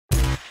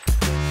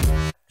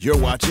You're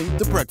watching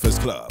The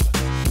Breakfast Club.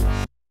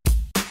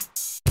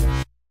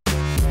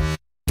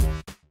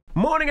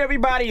 Morning,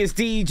 everybody. It's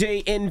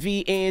DJ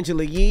Envy,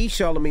 Angela Yee,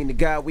 Charlamagne the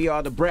God. We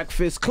are The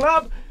Breakfast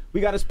Club.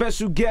 We got a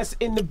special guest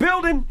in the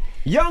building,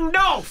 Young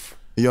Dolph.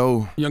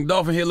 Yo. Young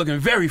Dolph in here looking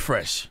very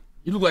fresh.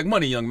 You look like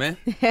money, young man.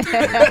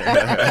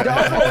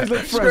 Dolph always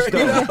look fresh,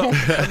 though.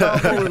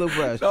 Dolph always look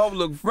fresh. Dolph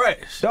look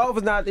fresh. Dolph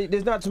is not,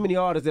 there's not too many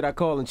artists that I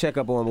call and check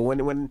up on, but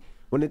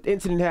when the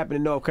incident happened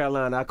in North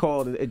Carolina, I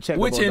called and checked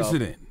up on Dolph. Which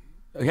incident?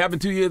 It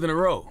happened 2 years in a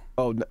row.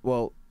 Oh,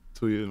 well.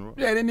 2 years in a row.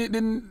 Yeah,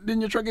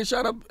 didn't your truck get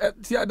shot up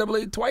at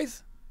CIAA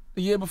twice?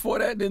 The year before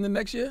that, then the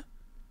next year?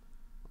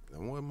 That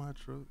wasn't my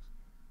trucks.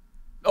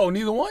 Oh,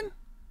 neither one?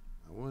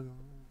 That wasn't.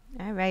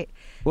 All right.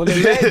 Well, the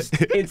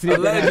alleged incident.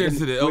 Alleged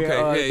incident,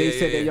 okay. Where, they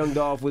said yeah. that Young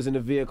Dolph was in a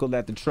vehicle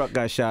that the truck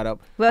got shot up.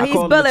 Well, I he's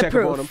called him to check up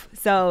on him. bulletproof.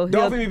 So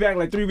Dolph hit me back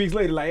like 3 weeks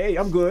later, like, hey,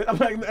 I'm good. I'm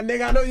like,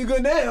 nigga, I know you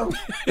good now.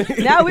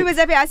 No, we was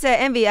up here. I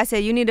said, Envy, I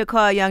said, you need to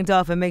call Young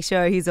Dolph and make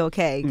sure he's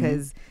okay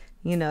because,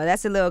 you know,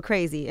 that's a little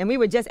crazy. And we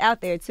were just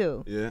out there,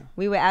 too. Yeah.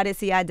 We were out at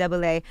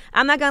CIAA.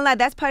 I'm not going to lie.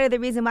 That's part of the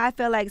reason why I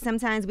feel like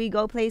sometimes we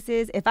go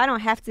places. If I don't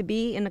have to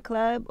be in the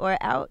club or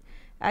out,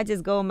 I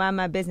just go mind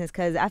my business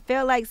because I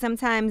feel like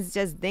sometimes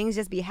just things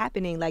just be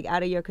happening like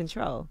out of your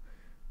control,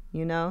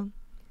 you know?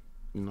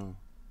 You know.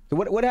 So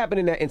what happened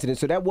in that incident?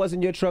 So that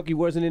wasn't your truck? You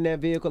wasn't in that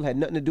vehicle? Had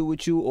nothing to do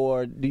with you?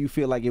 Or do you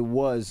feel like it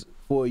was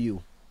for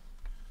you?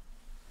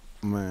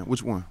 Man,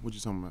 which one? What you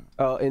talking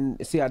about? In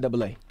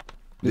CIAA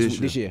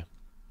this year.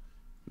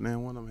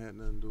 Man, one of them had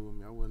nothing to do with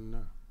me. I wasn't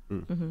there.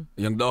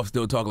 Young Dolph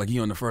still talk like he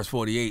on the first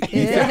 48.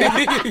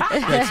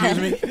 Yeah. Excuse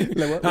me?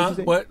 Like, Huh?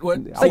 What?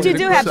 But you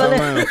do have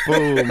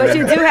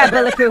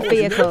bulletproof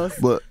vehicles.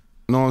 But,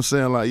 you know what I'm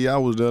saying? Like, yeah, I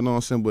was there, you know what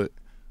I'm saying? But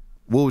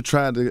what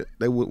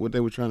they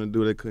were trying to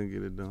do, they couldn't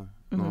get it done.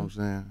 You know what I'm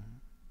saying?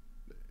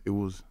 It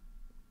was,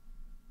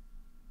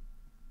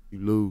 you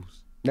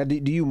lose. Now, do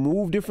you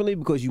move differently?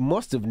 Because you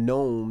must have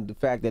known the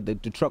fact that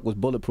the truck was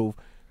bulletproof.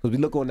 Because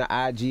we look on the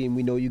IG and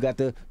we know you got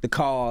the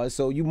cars,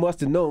 so you must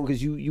have known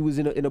because you was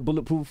in a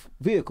bulletproof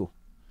vehicle.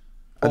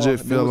 I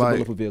just feel like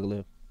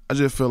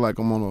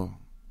I'm on a,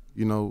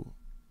 you know,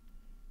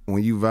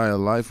 when you value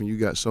life and you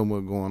got so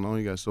much going on,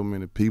 you got so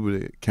many people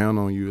that count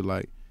on you,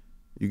 like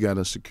you got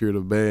to secure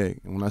the bag.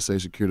 And when I say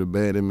secure the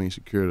bag, that means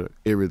secure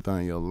everything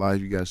in your life.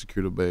 You got to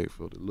secure the bag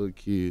for the little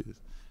kids,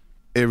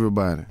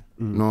 everybody.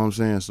 You know what I'm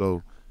saying?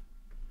 So,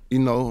 you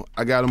know,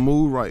 I got to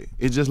move right.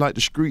 It's just like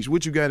the streets.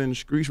 What you got in the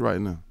streets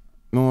right now?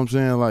 You know what I'm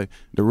saying? Like,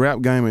 the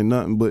rap game ain't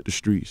nothing but the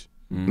streets.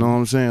 You know what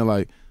I'm saying?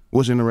 Like,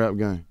 what's in the rap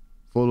game?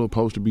 Photo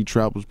supposed to be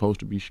trappers, supposed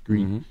to be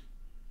street. You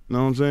know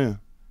what I'm saying?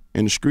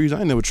 In the streets, I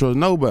ain't never trust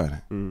nobody.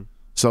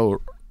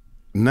 So,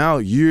 now,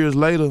 years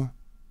later,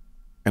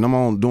 and I'm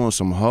on doing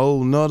some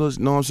whole nutters,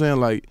 you know what I'm saying?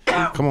 Like,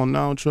 come on,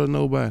 now I don't trust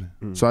nobody.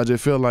 So I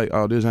just feel like,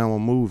 oh, this is how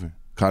I'm moving.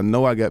 Because I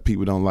know I got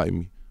people that don't like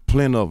me.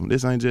 Plenty of them.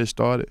 This ain't just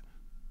started.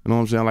 You know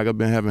what I'm saying? Like, I've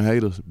been having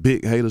haters,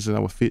 big haters since I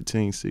was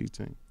 15,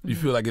 16. You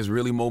feel like it's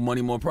really more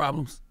money, more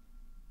problems?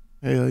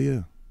 Hell yeah.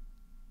 You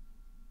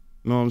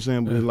know what I'm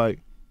saying? But it's like,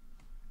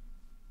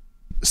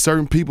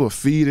 certain people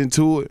feed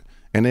into it,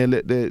 and they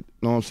let that, you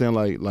know what I'm saying,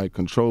 like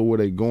control where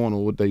they going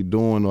or what they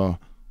doing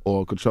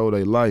or control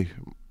their life.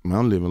 Man,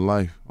 I'm living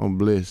life. I'm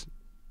blessed.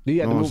 Do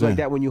you have to move like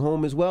that when you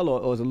home as well,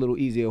 or is it a little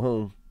easier at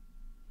home?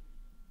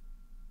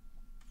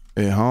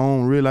 At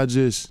home, really,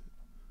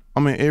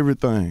 I'm in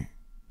everything.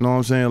 You know what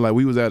I'm saying? Like,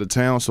 we was out of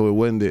town, so it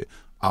wasn't that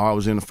I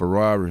was in a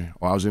Ferrari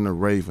or I was in a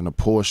Wraith and a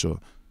Porsche.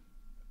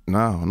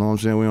 Nah, you know what I'm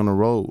saying? We on the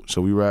road, so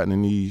we riding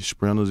in these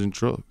Sprinters and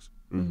trucks.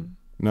 You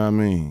know what I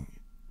mean?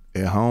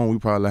 At home, we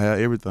probably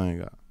have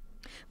everything out.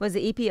 Was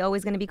the EP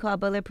always going to be called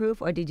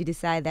Bulletproof, or did you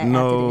decide that after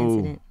the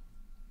incident?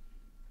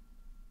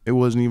 It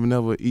wasn't even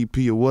ever an EP.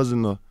 It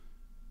wasn't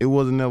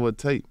never a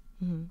tape.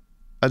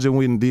 I just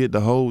went and did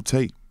the whole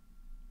tape.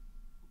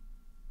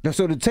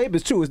 So the tape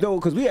is true. It's no,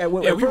 because we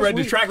read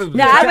the track list.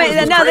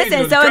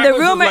 Listen. So in the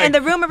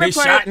rumor they report,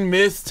 shot and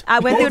missed. I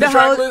went through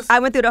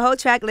the whole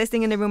track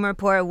listing in the rumor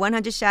report.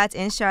 100 shots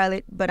in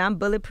Charlotte, but I'm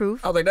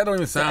bulletproof. I was like, that don't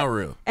even sound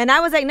real. And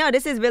I was like, no,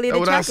 this is really the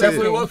track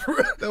listing. That's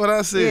what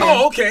I said.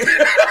 Oh, okay.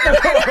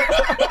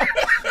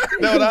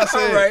 That's what I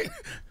said. All right.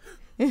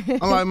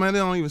 I'm like, man, that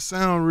don't even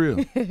sound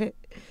real.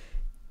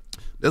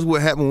 That's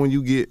what happened when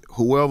you get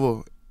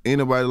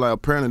anybody, like,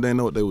 apparently they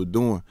know what they were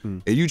doing.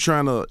 And you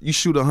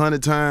shoot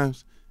 100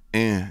 times,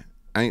 and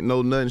ain't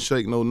no nothing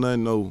shake, no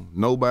nothing,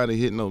 nobody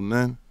hit, no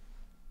nothing.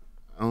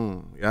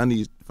 I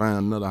need to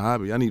find another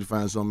hobby. I need to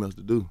find something else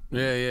to do.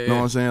 Yeah. You know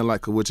what I'm saying?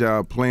 Like, 'cause what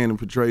y'all playing and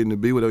portraying to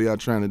be, whatever y'all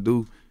trying to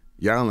do,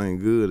 y'all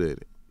ain't good at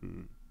it.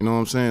 You know what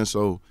I'm saying?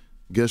 So,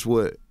 guess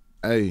what?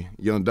 Hey,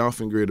 Young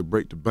Dolph ready to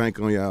break the bank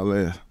on y'all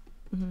ass.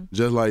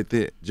 Just like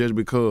that, just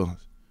because.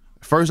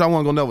 First, I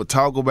wasn't gonna never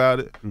talk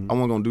about it. I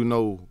wasn't gonna do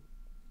nothing.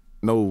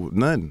 Know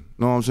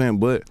what I'm saying?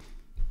 But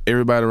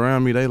everybody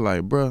around me, they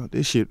like, bro,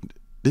 this shit,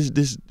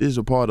 this is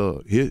a part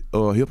of hip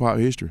hop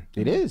history.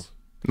 It is.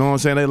 You know what I'm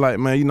saying? They like,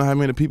 man, you know how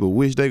many people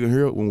wish they could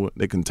hear it when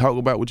they can talk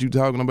about what you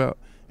talking about?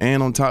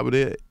 And on top of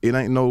that, it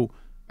ain't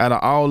out of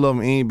all of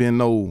them, ain't been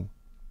no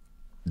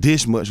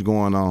this much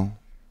going on.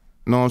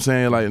 You know what I'm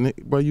saying? Like,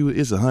 bro,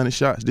 it's 100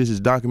 shots. This is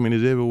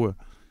documented everywhere.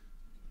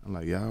 I'm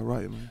like, yeah, all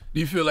right, man. Do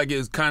you feel like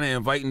it's kind of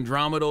inviting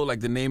drama, though? Like,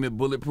 the name it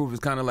Bulletproof is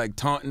kind of like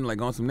taunting,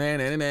 like on some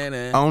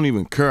na-na-na-na-na? I don't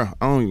even care.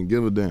 I don't even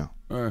give a damn.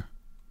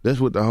 That's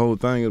what the whole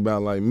thing is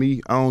about. Like,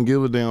 me, I don't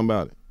give a damn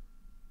about it.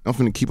 I'm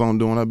finna keep on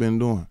doing what I've been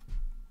doing.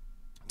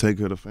 Take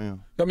care of the family.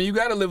 I mean, you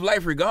got to live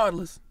life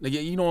regardless. Like,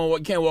 you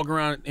can't walk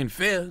around in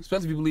fear,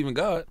 especially if you believe in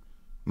God.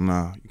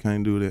 Nah, you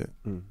can't do that.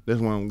 That's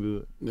why I'm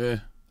good. Yeah. You know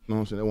what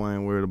I'm saying? That's why I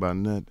ain't worried about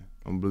nothing.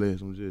 I'm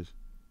blessed.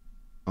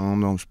 I don't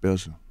know, I'm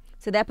special.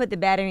 So that put the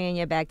battery in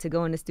your back to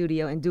go in the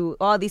studio and do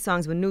all these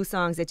songs with new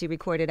songs that you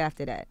recorded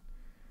after that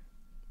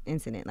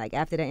incident. Like,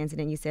 after that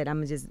incident, you said, I'm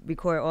going to just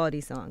record all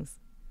these songs.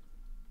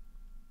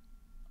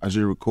 I just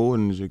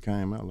recorded and it just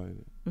came out like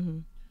that.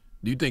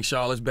 Do you think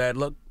Charlotte's bad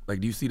luck? Like,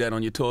 do you see that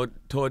on your tour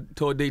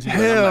dates?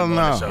 Hell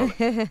no.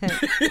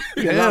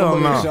 Hell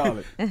no.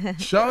 Charlotte.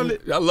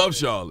 Charlotte? I love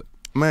Charlotte.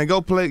 Man,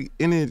 go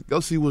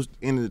see what's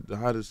in the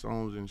hottest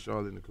songs in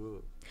Charlotte in the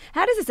club.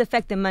 How does this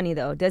affect the money,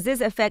 though? Does this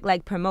affect,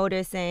 like,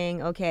 promoters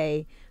saying,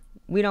 okay,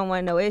 we don't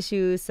want no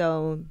issues,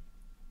 so...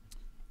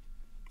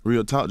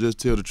 Real talk, just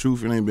tell the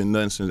truth. It ain't been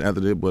nothing since after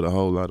that but a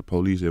whole lot of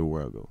police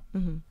everywhere I go.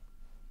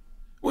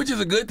 Which is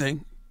a good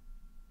thing.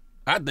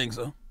 I think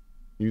so.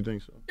 You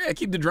think so? Yeah,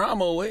 keep the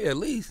drama away at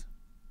least.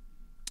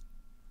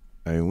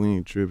 Hey, we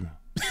ain't tripping.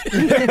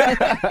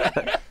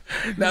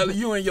 Now,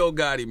 you and Yo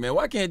Gotti, man,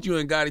 why can't you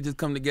and Gotti just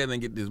come together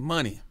and get this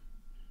money?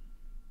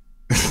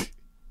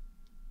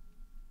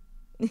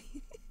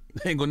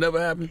 Ain't gonna never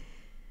happen.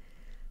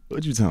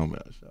 What you talking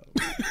about,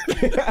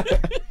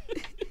 Charlotte?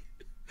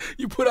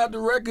 You put out the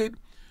record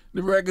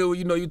where,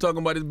 you talking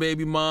about his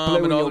baby mom Play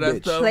and with all your that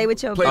bitch. stuff. Play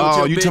with your bitch.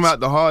 Oh, you talking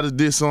about the hardest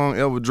diss song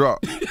ever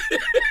dropped.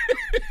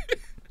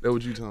 That's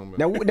what you talking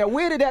about. Now,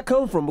 where did that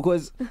come from?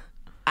 Because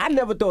I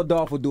never thought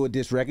Dolph would do a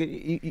diss record.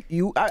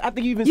 I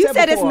think you even You said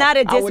said before, it's not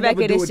a I diss would never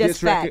record, do it's a just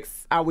diss record.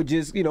 facts. I would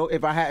just,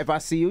 if I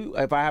see you,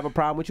 if I have a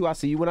problem with you, I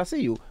see you when I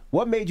see you.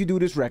 What made you do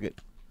this record?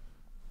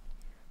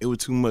 It was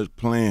too much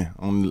playing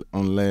on the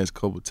last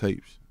couple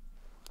tapes.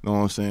 You know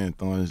what I'm saying?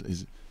 Throwing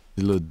this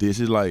little diss.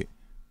 It's like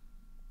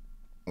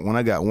when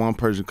I got one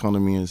person come to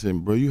me and say,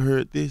 bro, you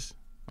heard this?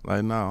 I'm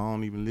like, nah, I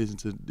don't even listen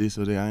to this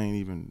or that. I ain't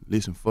even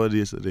listen for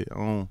this or that.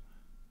 I'm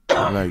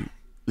like,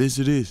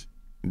 listen to this.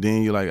 And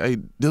then you're like, hey,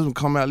 this one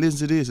come out,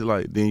 listen to this. It's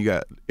like, then you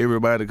got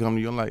everybody come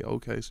to you. I'm like,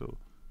 okay, so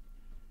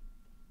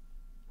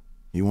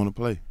you want to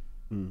play?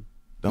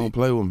 Don't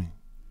play with me.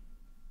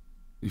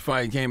 You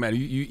finally came out.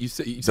 You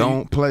said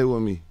Don't play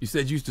with me. You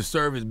said you used to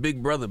serve his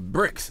big brother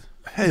bricks.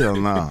 Hell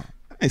nah.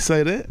 I ain't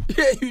say that.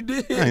 Yeah, you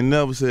did. I ain't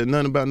never said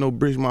nothing about no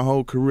bricks my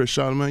whole career.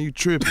 Charlotte, man, you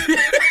tripping.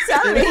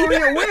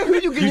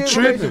 Where you get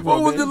tripping.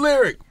 What was the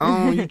lyric?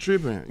 You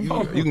tripping.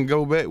 You can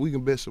go back. We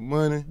can bet some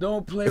money.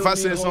 Don't play If with I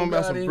me, said something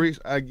about some Gotti. bricks,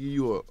 I give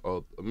you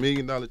a $1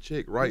 million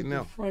check right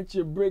now. Front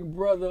your big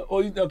brother.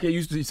 Oh, okay.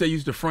 You say you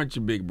used to front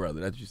your big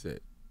brother. That's what you said.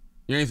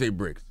 You ain't say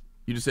bricks.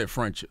 You just said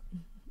front you.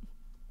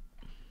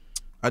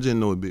 I just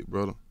know it, big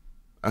brother.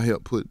 I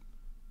helped put.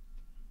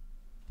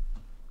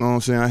 You know what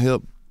I'm saying? I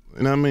helped.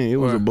 You know what I mean? It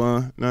was a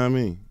bun. You know what I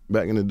mean?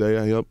 Back in the day,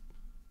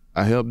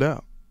 I helped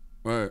out.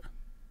 Right.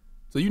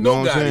 So you know Know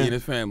what I'm Gotti saying? and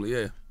his family,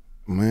 yeah.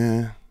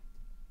 Man,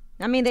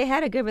 I mean, they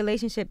had a good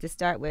relationship to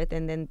start with,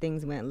 and then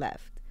things went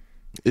left.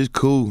 it's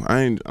cool.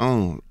 I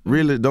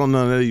really don't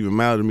none of that even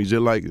matter to me.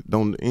 Just like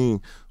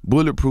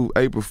Bulletproof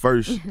April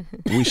 1st,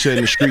 we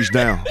shutting the streets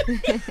down.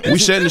 We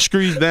shutting the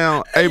streets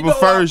down April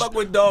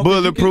 1st.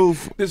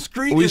 Bulletproof. The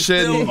street we is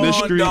shutting still the on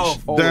streets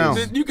Dolph.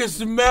 down. You can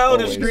smell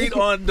the Always. street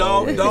on Dolph.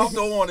 Always. Dolph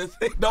don't want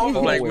it. Dolph is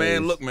like, Always.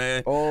 man, look,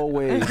 man.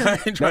 Always. I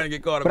ain't trying to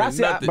get caught up But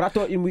in nothing. I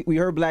thought we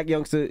heard Black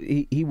Youngster.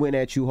 He went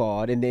at you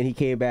hard, and then he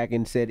came back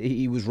and said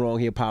he was wrong.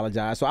 He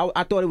apologized. So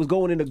I thought it was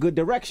going in a good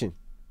direction.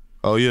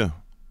 Oh yeah.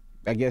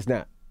 I guess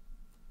not.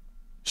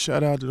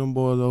 Shout out to them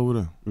boys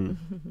over there.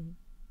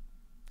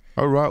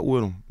 I rock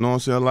with them. You know what I'm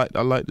saying?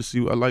 I like to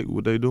see. I like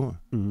what they doing.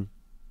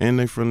 And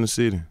they from the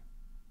city.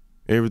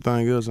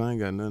 Everything else I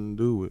ain't got nothing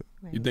to do with.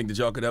 You think that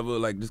y'all could ever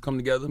like just come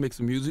together, make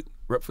some music,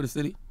 rep for the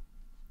city?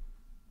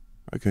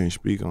 I can't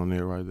speak on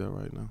that right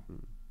now. You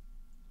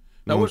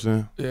Now know what I'm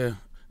saying? Yeah.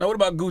 Now what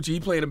about Gucci? He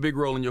playing a big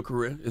role in your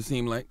career, it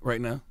seemed like,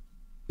 right now.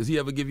 Does he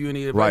ever give you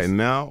any advice? Right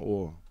now,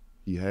 or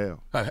he have?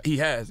 He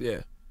has, yeah.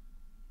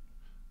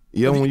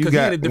 Yeah, when you he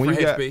got in a different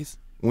headspace.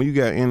 when you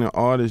got any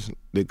artists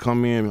that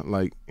come in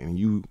like and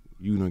you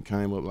done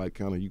came up like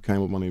you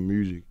came up on their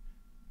music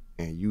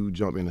and you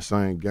jump in the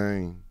same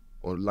game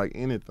or like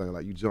anything,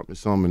 like you jump in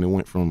something and it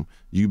went from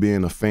you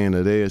being a fan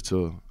of theirs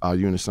to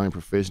you in the same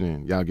profession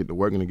and y'all get to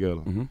working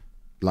together.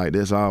 Like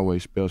that's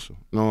always special.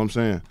 You know what I'm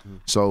saying?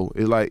 So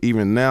it's like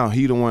even now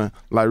he the one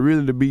like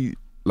really to be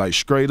like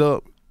straight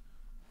up.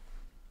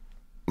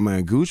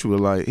 Man, Gucci was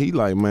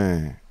like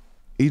man,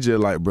 he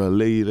just like bro,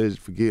 let's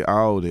forget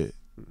all that.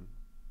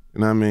 You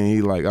know what I mean?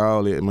 He like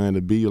all that, man,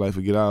 to be like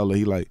forget all that.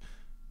 He like,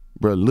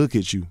 bro, look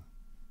at you. You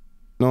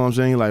know what I'm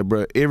saying? He like,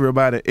 bro,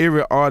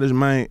 every artist,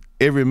 man,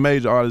 every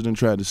major artist done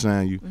tried to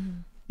sign you.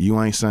 You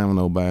ain't signing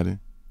nobody.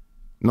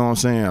 You know what I'm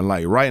saying?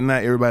 Like right now,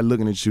 everybody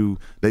looking at you,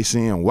 they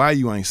saying why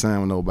you ain't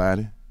signed with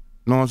nobody. You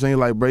know what I'm saying?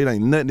 Like, bro, it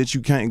ain't nothing that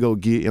you can't go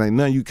get. It ain't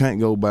nothing you can't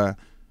go buy.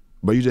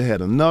 But you just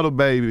had another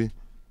baby.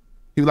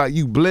 He like,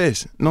 you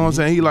blessed. You know what I'm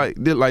saying? He like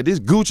this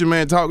Gucci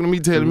man talking to me,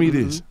 telling me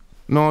this.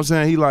 You know what I'm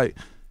saying? He like,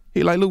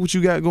 look what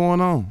you got going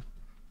on.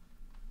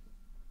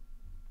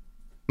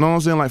 You know what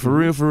I'm saying? Like for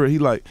real. He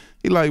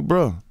like,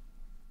 bro,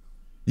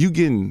 you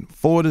getting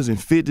 40s and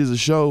 50s a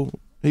show.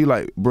 He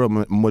like, bro,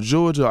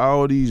 majority of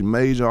all these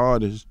major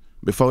artists,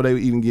 before they were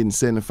even getting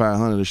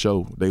 7,500 a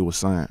show, they were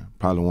signed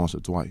probably once or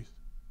twice.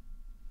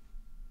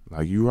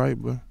 Like, you right,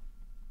 bro.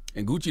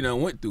 And Gucci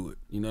done went through it.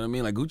 You know what I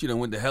mean? Like Gucci done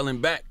went to hell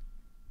and back.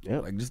 Yeah.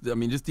 Like just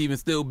to even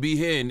still be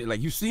here and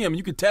like you see him,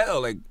 you can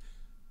tell like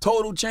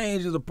total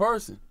change as a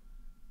person.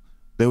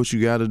 That's what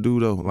you gotta do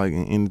though. Like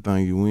in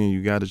anything you win,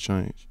 you gotta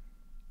change.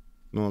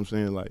 You know what I'm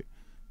saying? Like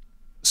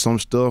some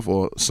stuff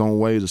or some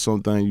ways or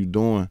something you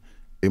doing,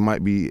 it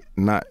might be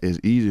not as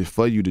easy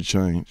for you to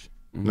change.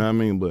 You know what I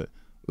mean? But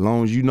as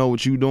long as you know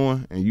what you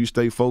doing and you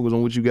stay focused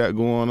on what you got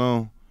going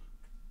on,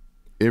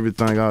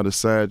 everything, all the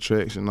side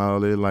tracks and all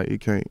that, like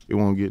it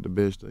won't get the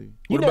best of you.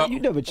 You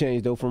never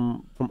changed though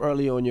from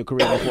early on in your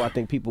career before I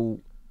think people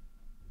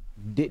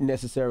didn't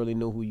necessarily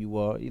know who you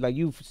are. Like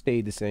you've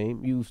stayed the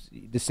same. You've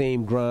the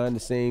same grind, the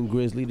same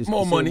grizzly, the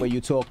same way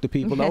you talk to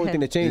people. The only thing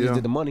that changes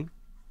is the money.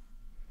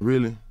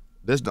 Really.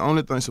 That's the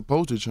only thing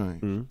supposed to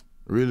change.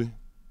 Really.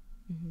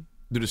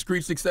 Do the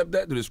streets accept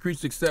that? Do the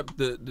streets accept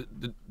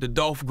the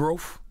Dolph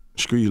growth?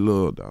 Streets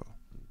love dog.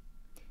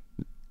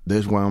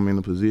 That's why I'm in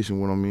the position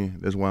what I'm in.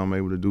 That's why I'm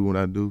able to do what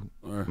I do.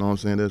 You know what I'm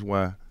saying? That's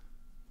why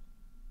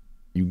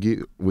you get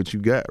what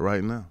you got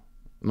right now.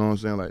 You know what I'm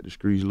saying? Like the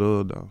streets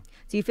love dog.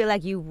 Do you feel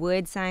like you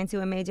would sign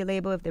to a major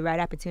label if the right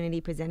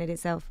opportunity presented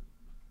itself?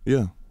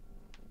 Yeah.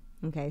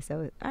 Okay,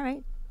 so all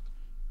right.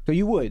 So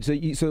you would.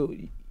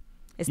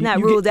 It's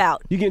not ruled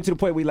out. You get to the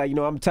point where, like, you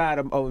know, I'm tired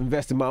of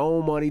investing my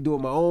own money,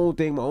 doing my own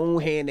thing, my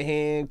own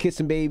hand-to-hand,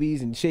 kissing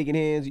babies and shaking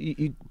hands.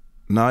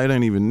 No, it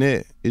ain't even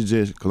that. It's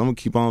just because I'm going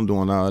to keep on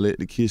doing all that,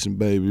 the kissing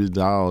babies,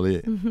 all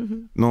that.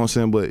 You know what I'm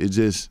saying? But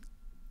it's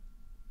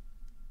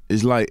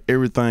like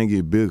everything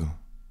get bigger.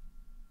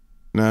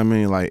 You know what I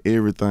mean? Like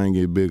everything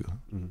get bigger.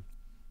 You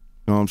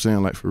know what I'm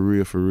saying? Like for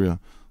real.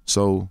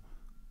 So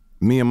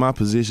me in my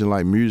position,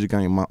 like music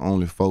ain't my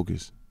only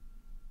focus.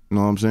 You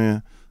know what I'm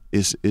saying?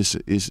 It's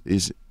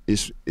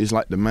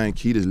like the main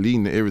key that's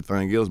leading to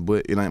everything else,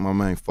 but it ain't my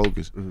main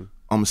focus.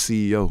 I'm a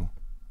CEO.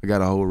 I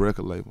got a whole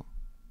record label.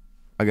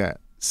 I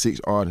got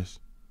 6 artists,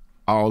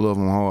 all of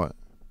them hard.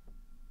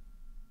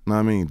 You know what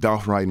I mean?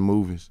 Dolph writing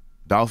movies.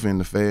 Dolph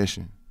into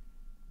fashion.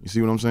 You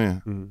see what I'm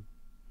saying?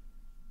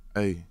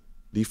 Hey,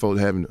 these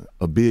folks having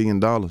 $1 billion.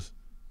 Dolph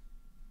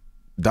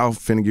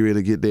finna get ready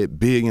to get that $1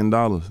 billion.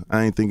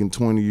 I ain't thinking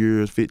 20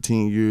 years,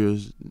 15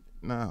 years.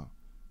 No.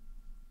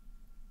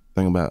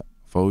 Think about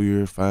 4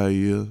 years, 5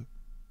 years.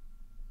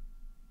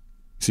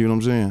 See what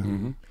I'm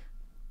saying?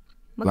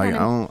 Like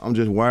I'm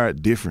just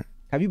wired different.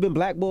 Have you been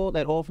blackballed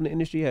at all from the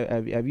industry?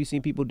 Have you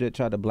seen people that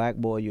try to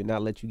blackball you and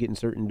not let you get in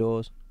certain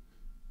doors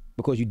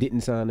because you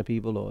didn't sign the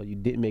people or you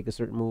didn't make a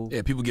certain move?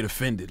 Yeah, people get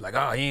offended. Like,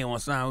 oh, he ain't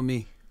want to sign with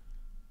me.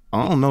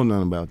 I don't know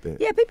nothing about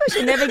that. Yeah, people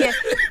should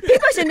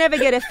never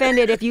get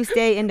offended if you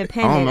stay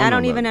independent. I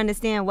don't even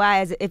understand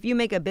why. If you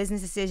make a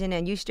business decision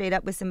and you straight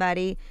up with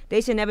somebody,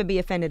 they should never be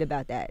offended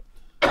about that.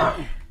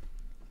 I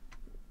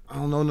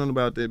don't know nothing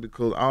about that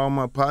because all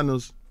my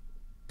partners,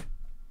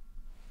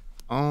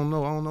 I don't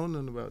know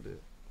nothing about that.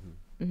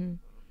 You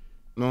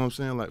know what I'm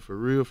saying? Like for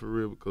real,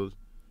 because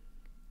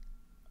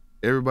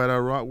everybody I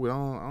rock with, I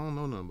don't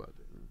know nothing about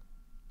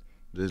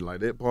that. Just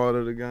like that part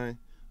of the game,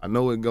 I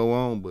know it go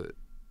on, but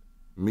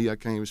me, I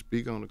can't even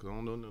speak on it because I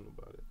don't know nothing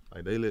about it.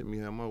 Like they let me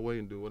have my way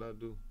and do what I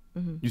do.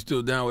 You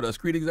still down with us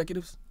street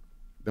executives?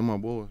 They're my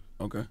boys.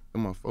 Okay.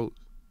 They're my folks.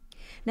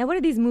 Now, what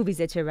are these movies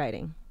that you're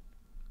writing?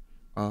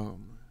 Hard.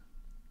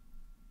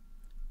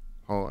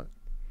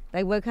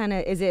 Like what kind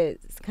of, is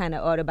it kind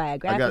of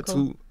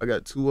autobiographical? I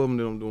got two of them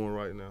that I'm doing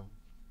right now.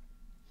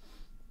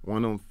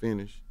 One of them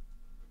finished.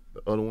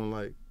 The other one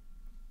like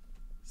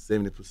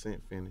 70%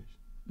 finished.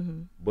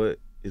 But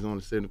it's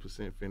only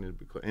 70% finished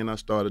because, and I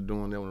started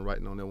doing that one,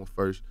 writing on that one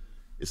first.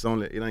 It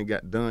ain't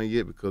got done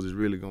yet because it's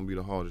really gonna be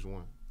the hardest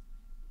one.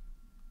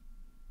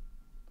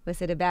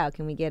 What's it about?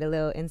 Can we get a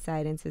little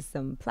insight into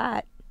some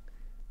plot?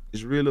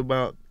 It's really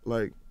about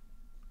like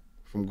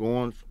from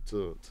going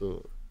to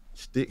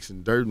sticks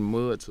and dirt and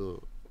mud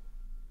to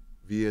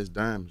VS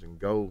diamonds and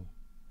gold.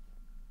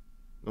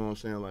 You know what I'm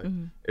saying? Like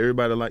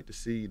everybody like to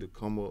see the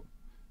come up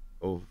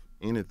of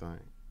anything.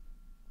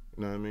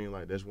 You know what I mean?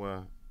 Like that's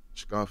why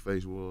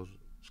Scarface was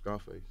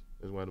Scarface.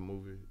 That's why the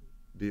movie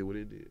did what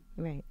it did.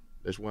 Right.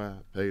 That's why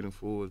Paid in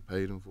Full is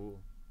Paid in Full.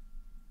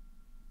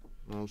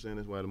 You know what I'm saying?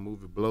 That's why the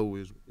movie Blow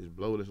is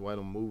Blow. That's why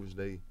the movies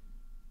you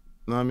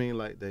know what I mean?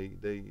 Like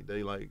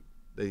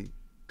they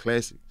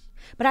classics.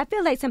 But I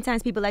feel like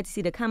sometimes people like to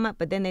see the come up,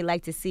 but then they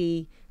like to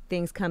see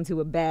things come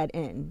to a bad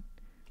end.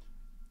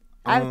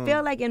 I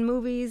feel like in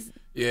movies,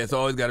 yeah, it's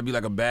always got to be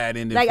like a bad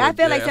ending. Like I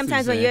feel like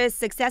sometimes when you're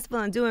successful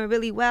and doing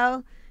really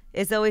well,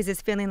 it's always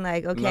this feeling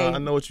like, okay. Nah, I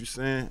know what you're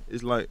saying.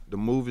 It's like the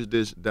movies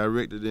that's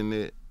directed in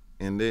that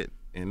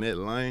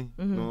lane.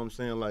 You know what I'm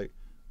saying? Like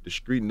the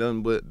street,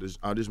 nothing but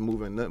all this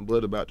movie ain't nothing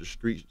but about the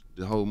streets.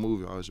 The whole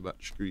movie always about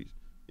the streets.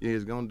 Yeah,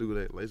 it's gonna do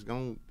that. Like, it's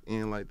gonna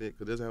end like that,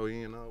 cause that's how it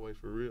end always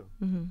for real.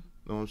 You know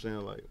what I'm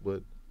saying? Like,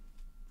 but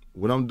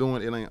what I'm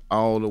doing, it ain't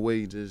all the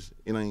way. That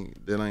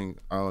ain't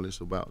all it's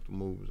about. The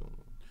movies.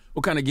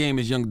 What kind of game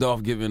is Young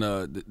Dolph giving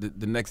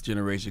the next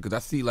generation? Because I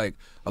see like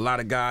a lot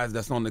of guys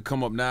that's on the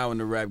come up now in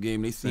the rap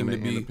game. They seem to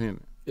be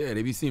independent. Yeah,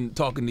 they be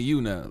talking to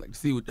you now, like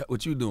see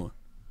what you doing.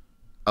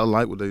 I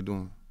like what they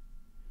doing.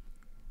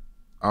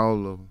 All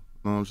of them.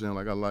 You know what I'm saying?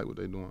 Like, I like what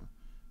they doing.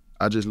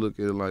 I just look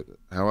at it like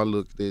how I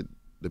looked at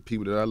the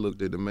people that I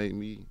looked at that made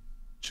me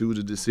choose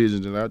the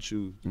decisions that I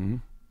choose. You know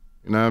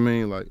what I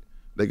mean? Like,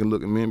 they can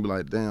look at me and be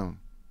like, damn,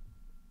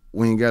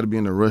 we ain't got to be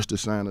in a rush to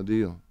sign a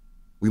deal.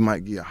 We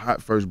might get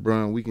hot first,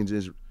 bro, and we can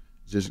just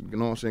you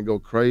know what I'm saying, go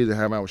crazy,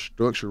 have our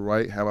structure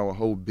right, have our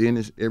whole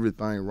business,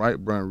 everything right,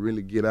 bro, and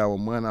really get our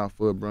money out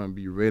for it, bro, and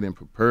be ready and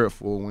prepared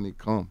for it when it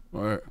come.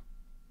 All right.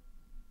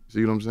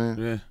 See what I'm saying?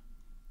 Yeah.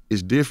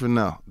 It's different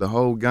now. The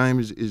whole game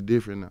is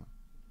different now.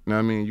 You know what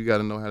I mean? You got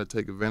to know how to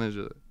take advantage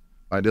of it.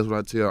 Like, that's what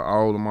I tell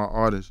all of my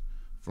artists,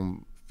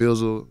 from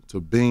Fizzle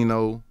to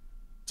Beano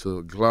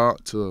to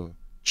Glock to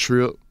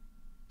Trip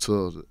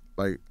to,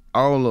 like,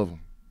 all of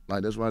them.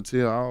 Like, that's what I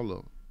tell all of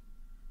them.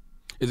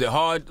 Is it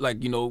hard,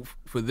 like, you know,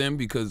 for them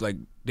because, like,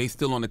 they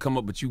still on the come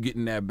up, but you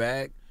getting that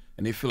bag,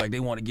 and they feel like they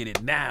want to get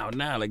it now?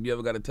 Like, you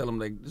ever got to tell them,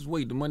 like, just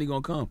wait, the money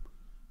gonna come?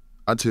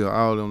 I tell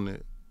all of them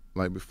that,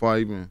 like,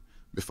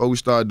 before we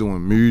start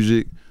doing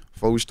music,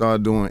 before we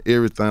start doing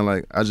everything,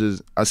 like, I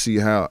see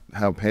how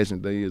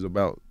passionate they is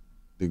about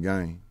the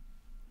game.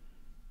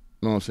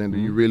 You know what I'm saying? Do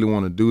you really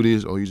want to do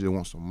this, or you just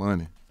want some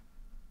money?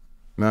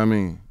 You know what I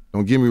mean?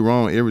 Don't get me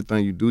wrong,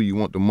 everything you do, you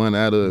want the money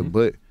out of it,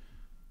 but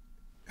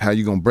how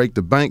you gonna break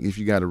the bank if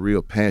you got a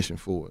real passion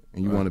for it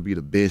and you want to be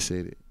the best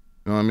at it?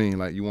 You know what I mean?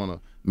 Like, you want to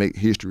make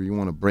history, you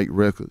want to break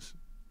records.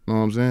 You know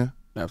what I'm saying?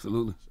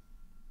 Absolutely.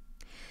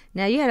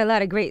 Now, you had a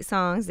lot of great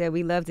songs that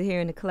we love to hear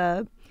in the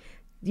club.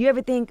 Do you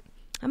ever think,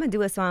 I'm gonna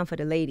do a song for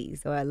the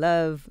ladies, or I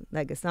love,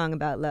 like, a song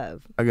about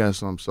love? I got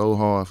something so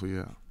hard for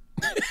y'all.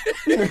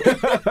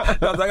 I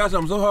got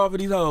something so hard for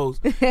these hoes.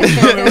 Hey,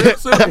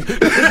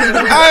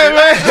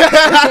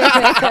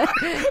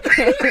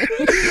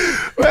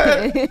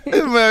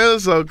 man,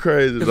 it's so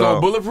crazy. It's dog.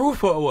 on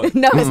Bulletproof or what?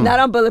 No, it's not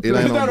on Bulletproof. It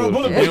ain't not on on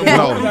Bulletproof.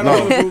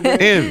 Bulletproof. No.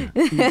 Envy.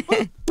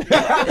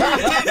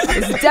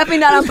 It's definitely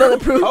not on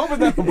Bulletproof. I hope it's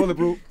not from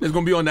Bulletproof. It's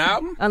gonna be on the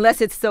album?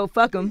 Unless it's So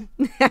Fuck 'Em.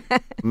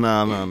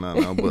 No.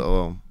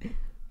 But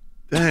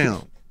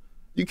damn,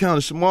 you kind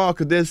of smart,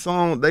 cause that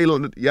song,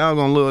 y'all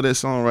gonna love that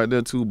song right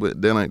there too.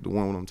 But that ain't the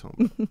one I'm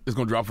talking about. It's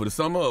gonna drop for the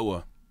summer or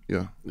what?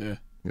 Yeah.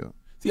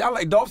 See, I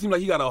like Dolph. Seems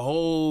like he got a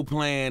whole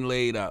plan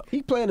laid out.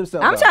 He playing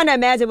himself I'm out. trying to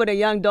imagine what a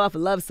Young Dolph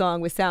love song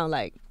would sound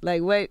like.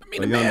 Like, what? I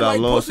mean, A the Young man Dolph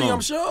like love pussy, song.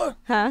 I'm sure.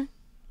 Huh?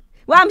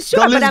 Well, I'm sure,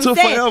 Don't but I'm listen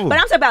to saying, Forever. but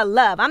I'm talking about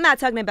love. I'm not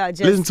talking about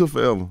just. Listen to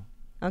Forever.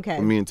 Okay.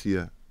 For me and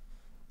T.I.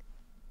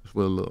 That's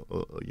what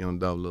a Young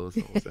Dolph love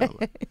song sound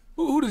like.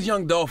 Who does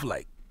Young Dolph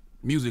like,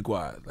 music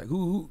wise? Like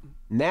who?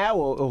 Now,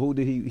 or who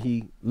did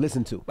he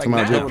listen to? Like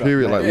Somebody now. just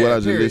period, like what I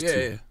just period,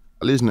 listened to. yeah.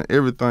 I listen to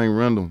everything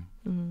random.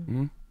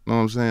 Mm-hmm. Know what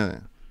I'm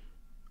saying?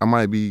 I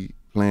might be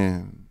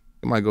playing.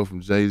 It might go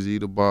from Jay-Z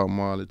to Bob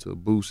Marley to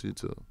Boosie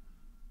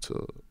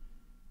to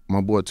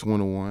my boy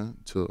 21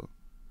 to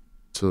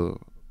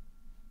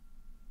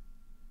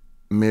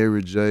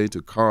Mary J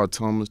to Carl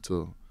Thomas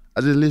to.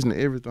 I just listen to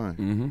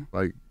everything.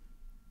 Like,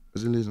 I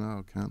just listen to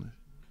all kind of.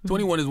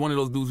 21 is one of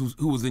those dudes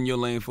who was in your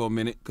lane for a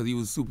minute because he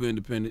was super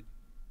independent.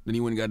 Then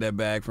he went and got that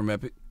bag from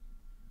Epic.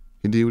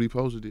 He did what he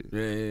supposed to do.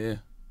 Yeah.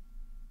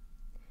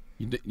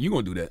 You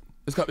gonna do that?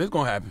 It's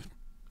gonna happen.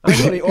 I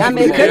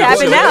mean, it could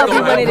happen now if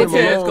you wanted it to.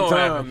 It's gonna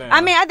happen.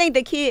 I mean, I think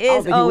the key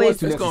is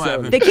always. It's gonna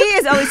happen. The key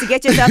is always to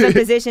get yourself in a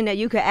position that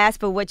you could ask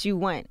for what you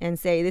want and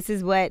say, "This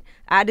is what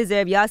I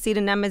deserve. Y'all see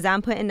the numbers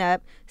I'm putting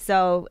up,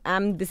 so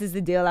this is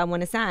the deal I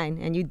want to sign."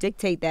 And you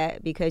dictate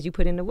that because you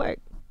put in the work.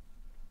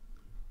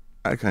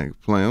 I can't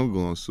play. I'm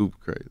going super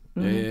crazy.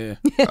 Yeah.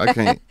 I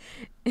can't.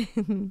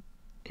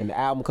 And the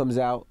album comes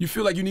out. You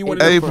feel like you need one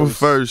of them. April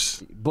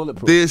 1st.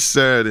 Bulletproof. This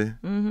Saturday.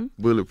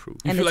 Bulletproof.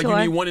 You And feel the like you tour?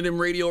 need one of them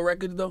radio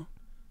records though?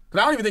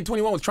 Because I don't even think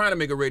 21 was trying to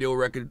make a radio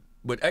record,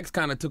 but X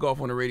kind of took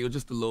off on the radio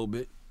just a little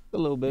bit. A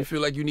little You bit.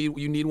 feel like you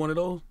need one of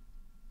those?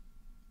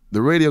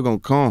 The radio gonna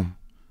come,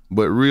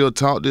 but real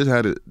talk. This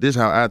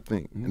how I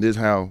think, and this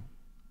how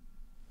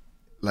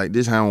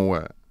I'm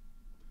wired.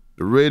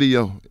 The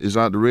radio is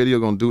out. The radio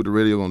gonna do what the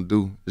radio gonna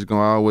do. It's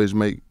gonna always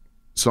make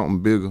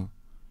something bigger,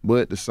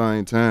 but at the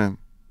same time,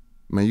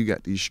 man, you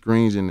got these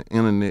screens and the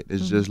internet.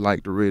 It's just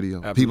like the radio.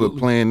 Absolutely. People are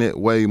playing that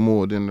way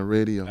more than the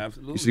radio.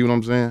 Absolutely. You see what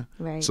I'm saying?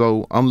 Right.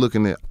 So I'm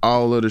looking at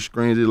all of the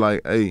screens. It's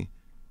like, hey,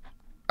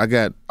 I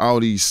got all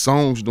these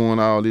songs doing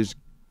all this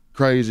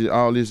crazy,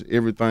 all this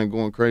everything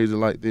going crazy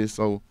like this.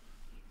 So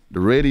the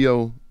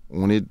radio,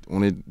 when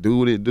it do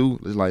what it do,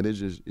 it's like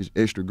it's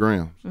extra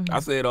grams. I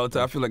say it all the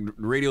time. I feel like the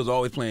radio's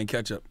always playing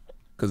catch up.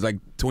 Because like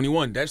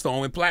 21, that song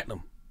went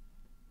platinum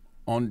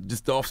on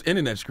just off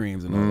internet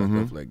streams and all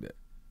that stuff like that.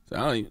 So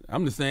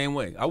I'm the same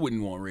way. I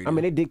wouldn't want radio. I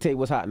mean, they dictate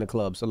what's hot in the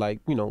club. So like,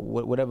 you know,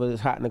 whatever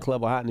is hot in the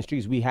club or hot in the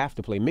streets, we have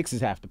to play.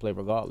 Mixes have to play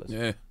regardless.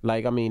 Yeah.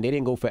 Like, I mean, they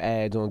didn't go for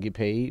ads or get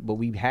paid, but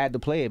we had to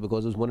play it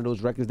because it was one of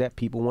those records that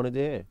people wanted to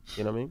hear.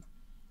 You know what I mean?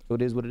 So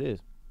it is what it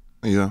is.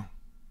 Yeah.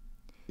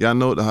 Yeah, I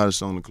know what the hottest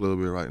song in the club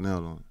is right now,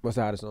 though. What's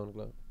the hottest song in the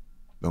club?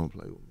 Don't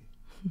play with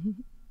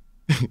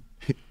me.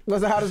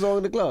 What's the hottest song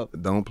in the club?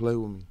 Don't play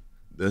with me.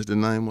 That's the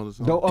name of the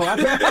song.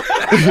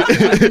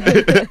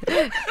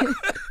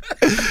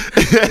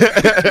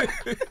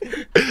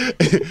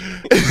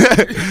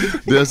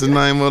 That's the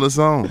name of the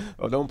song.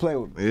 Oh, don't play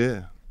with me.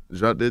 Yeah.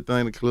 Drop that thing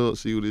in the club,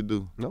 see what it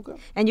do. Okay.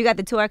 And you got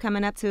the tour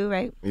coming up too,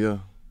 right? Yeah.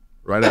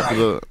 Right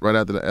after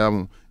the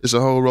album. It's a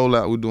whole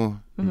rollout we're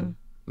doing. You know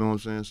what I'm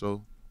saying?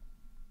 So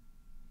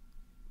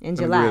in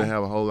July. We're gonna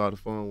have a whole lot of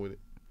fun with it.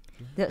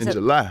 In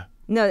July.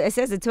 No, it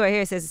says the tour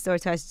here. It says the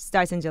tour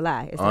starts in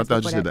July. Oh, I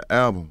thought you said the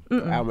album.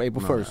 The album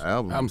April 1st. The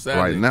album. I'm sad.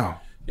 Right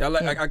now. Yeah,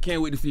 I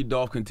can't wait to see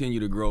Dolph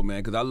continue to grow,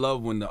 man, because I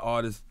love when the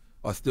artists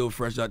are still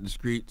fresh out the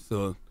street,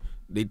 so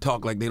they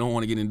talk like they don't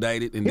want to get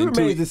indicted. And he then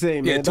remains the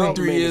same, man. Yeah,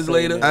 2-3 years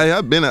later. Hey,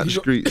 I've been out the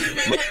streets.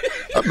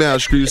 I've been out the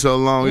streets so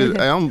long.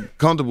 Hey, I'm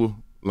comfortable,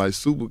 like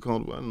super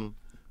comfortable.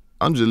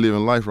 I'm just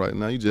living life right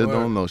now. You just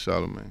don't know,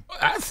 Charlamagne.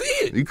 I see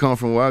it. You come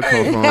from where I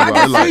come from. I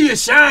can see you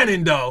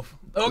shining, Dolph.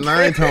 Okay. No,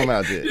 I ain't talking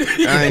about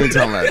that. I ain't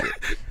talking about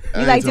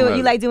that.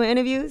 You like doing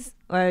interviews,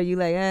 or are you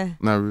like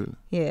Not really.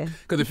 Yeah.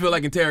 Because it feel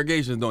like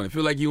interrogations, don't it?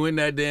 Feel like you in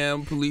that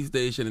damn police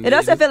station. And it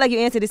also feel like you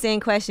answer the same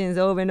questions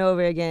over and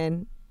over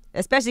again,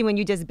 especially when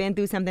you just been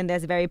through something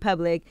that's very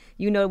public.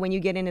 You know, when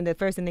you get in, and the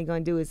first thing they're gonna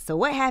do is, so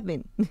what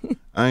happened?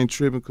 I ain't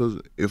tripping because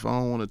if I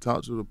don't want to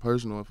talk to the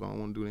person or if I don't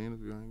want to do the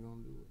interview, I ain't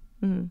gonna do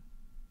it.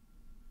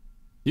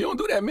 You don't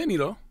do that many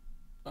though.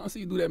 I don't see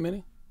you do that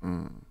many.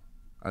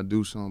 I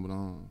do some, but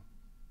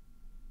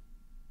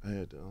I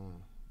had to.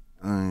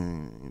 I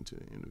ain't into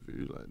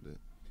interviews like that.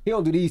 He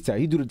don't do these types.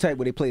 He do the type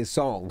where they play a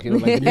song. You know,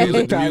 like the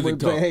music time where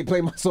play, hey,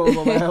 play my song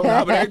on my album.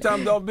 Nah, but every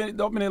time Dolph been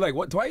there like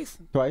what, twice?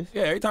 Twice.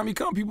 Yeah, every time he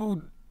come,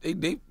 people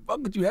they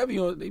fuck with you heavy.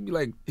 They be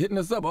like hitting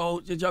us up.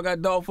 Oh shit, y'all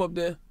got Dolph up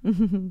there.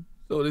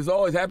 So there's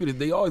always happy that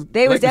they always.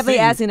 They was definitely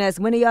asking us,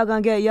 when are y'all gonna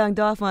get young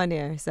Dolph on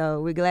there?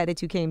 So we're glad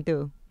that you came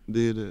through.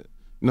 Did it?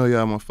 No,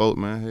 y'all my fault,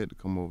 man. I had to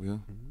come over here.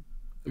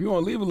 If you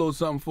want to leave a little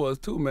something for us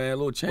too, man, a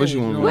little change. What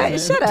you want?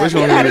 Wait, shut up. What you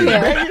want me to?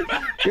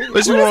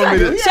 What you want me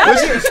to?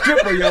 What's a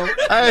stripper, yo?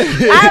 I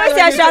always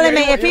tell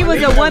Charlamagne, if he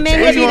was a woman,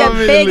 he'd be the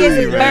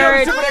biggest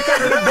bird. Somebody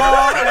come to the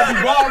bar and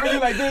be bothering you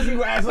like this,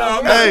 you ask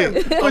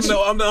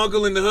I'm the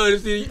uncle in the hood.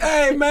 And see,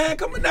 hey man,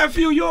 come on,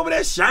 nephew, you over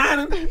there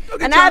shining.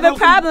 And I have a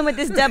problem with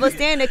this double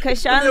standard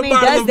because Charlamagne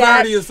does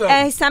that,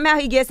 and somehow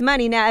he gets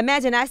money. Now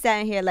imagine I sat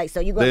in here like, so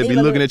you gonna? They'd be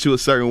looking at you a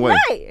certain way.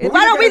 Right?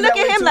 Why don't we look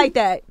at him like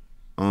that?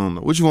 I don't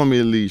know. What you want me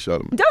to leave,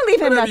 Charlamagne? Don't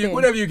leave him nothing.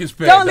 Whatever you can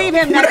spare. Don't leave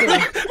him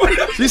nothing.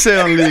 She said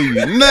I'm leaving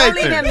you. Nothing. Don't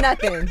leave him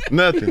nothing.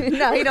 Nothing.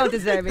 No, he don't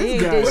deserve it. He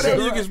ain't did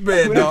Whatever shit. you can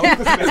spare, dog.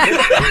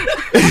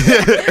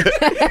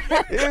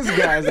 This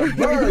guy's a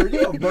bird.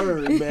 You're a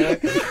bird, man.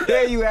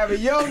 There you have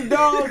it. Young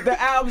Dolph,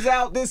 the album's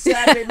out this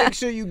Saturday. Make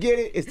sure you get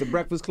it. It's The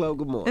Breakfast Club.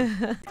 Good morning.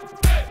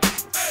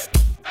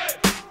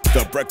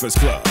 The Breakfast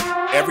Club.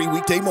 Every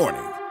weekday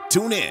morning.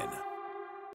 Tune in.